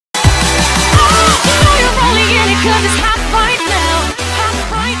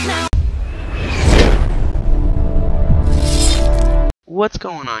What's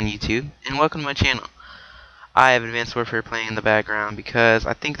going on YouTube, and welcome to my channel. I have Advanced Warfare playing in the background because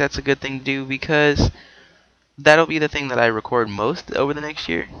I think that's a good thing to do, because that'll be the thing that I record most over the next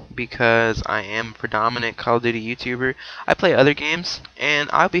year, because I am a predominant Call of Duty YouTuber. I play other games, and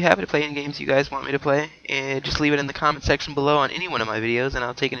I'll be happy to play any games you guys want me to play, and just leave it in the comment section below on any one of my videos and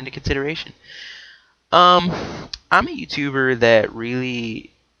I'll take it into consideration. Um, I'm a YouTuber that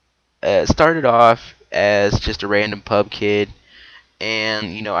really started off as just a random pub kid,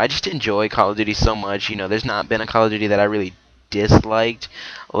 and I just enjoy Call of Duty so much. There's not been a Call of Duty that I really disliked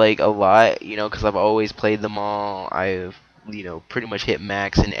like a lot, because I've always played them all. I've pretty much hit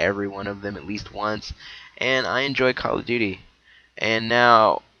max in every one of them at least once, and I enjoy Call of Duty. And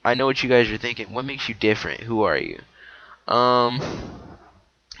now I know what you guys are thinking. What makes you different? Who are you? um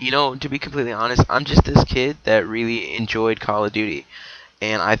to be completely honest, I'm just this kid that really enjoyed Call of Duty,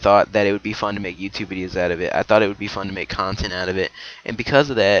 and I thought that it would be fun to make YouTube videos out of it. I thought it would be fun to make content out of it, and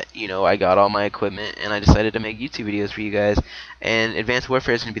because of that, I got all my equipment and I decided to make YouTube videos for you guys. And Advanced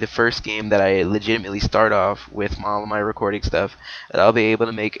Warfare is going to be the first game that I legitimately start off with all of my recording stuff that I'll be able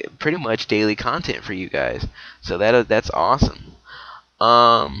to make pretty much daily content for you guys. So that's awesome.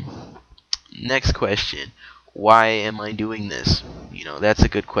 Next question. Why am I doing this? That's a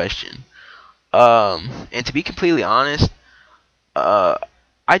good question. And to be completely honest, uh,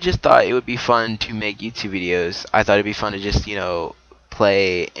 I just thought it would be fun to make YouTube videos. I thought it'd be fun to just,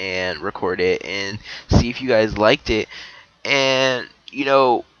 play and record it and see if you guys liked it. And,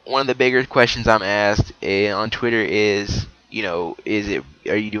 one of the bigger questions I'm asked on Twitter is,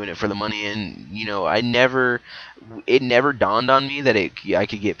 are you doing it for the money? And, it never dawned on me that I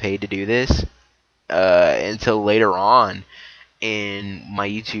could get paid to do this until later on in my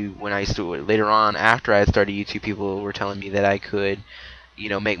YouTube. Later on, after I started YouTube, people were telling me that I could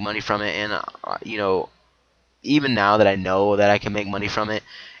make money from it. And even now that I know that I can make money from it,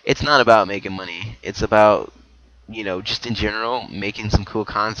 it's not about making money. It's about just in general making some cool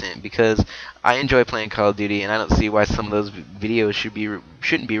content, because I enjoy playing Call of Duty, and I don't see why some of those videos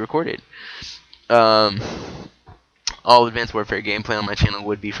shouldn't be recorded. All Advanced Warfare gameplay on my channel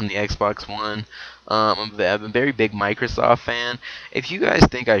would be from the Xbox One. I'm a very big Microsoft fan. If you guys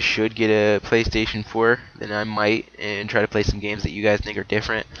think I should get a PlayStation 4, then I might, and try to play some games that you guys think are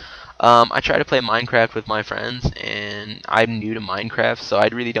different. I try to play Minecraft with my friends, and I'm new to Minecraft, so I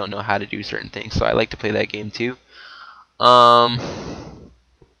really don't know how to do certain things, so I like to play that game too.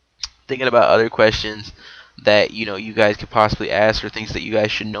 Thinking about other questions that you guys could possibly ask, or things that you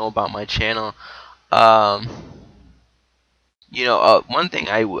guys should know about my channel. One thing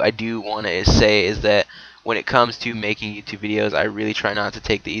I do want to say is that when it comes to making YouTube videos, I really try not to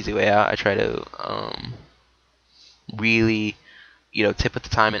take the easy way out. I try to really to put the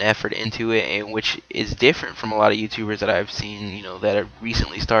time and effort into it, and which is different from a lot of YouTubers that I've seen that have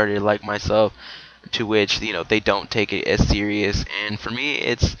recently started, like myself, to which they don't take it as serious. And for me,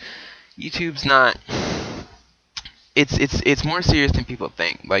 YouTube's not, it's more serious than people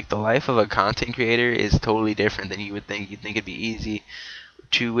think. Like, the life of a content creator is totally different than you would think. You'd think it'd be easy,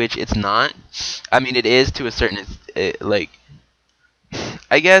 to which it's not. I mean, it is to a certain like,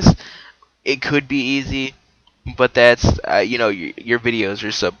 I guess it could be easy, but that's your videos are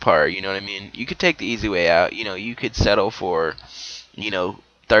subpar. You know what I mean? You could take the easy way out. You could settle for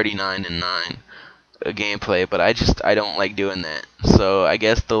 39 and 9 a gameplay, but I don't like doing that. So I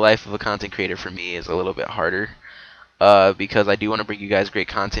guess the life of a content creator for me is a little bit harder. Because I do want to bring you guys great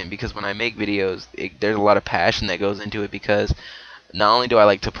content, because when I make videos, there's a lot of passion that goes into it, because not only do I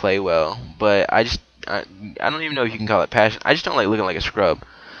like to play well, but I don't even know if you can call it passion. I just don't like looking like a scrub.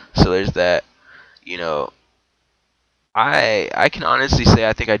 So there's that. I can honestly say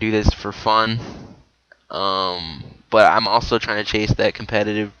I think I do this for fun, but I'm also trying to chase that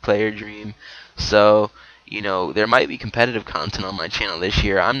competitive player dream. So there might be competitive content on my channel this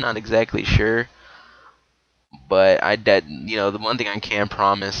year. I'm not exactly sure, but the one thing I can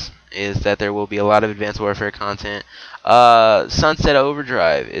promise is that there will be a lot of Advanced Warfare content. Sunset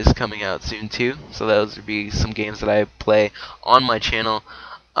Overdrive is coming out soon too, so those would be some games that I play on my channel.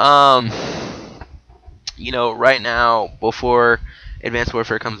 Right now, before Advanced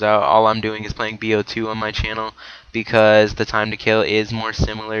Warfare comes out, all I'm doing is playing BO2 on my channel, because the time to kill is more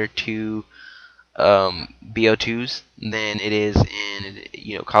similar to BO2's than it is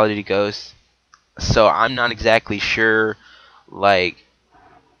in Call of Duty Ghosts. So I'm not exactly sure like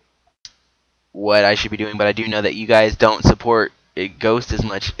what I should be doing, but I do know that you guys don't support Ghost as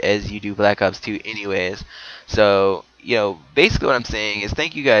much as you do Black Ops 2 anyways. So basically what I'm saying is,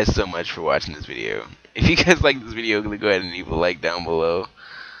 thank you guys so much for watching this video. If you guys like this video, go ahead and leave a like down below,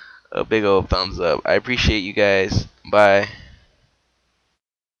 a big old thumbs up. I appreciate you guys. Bye.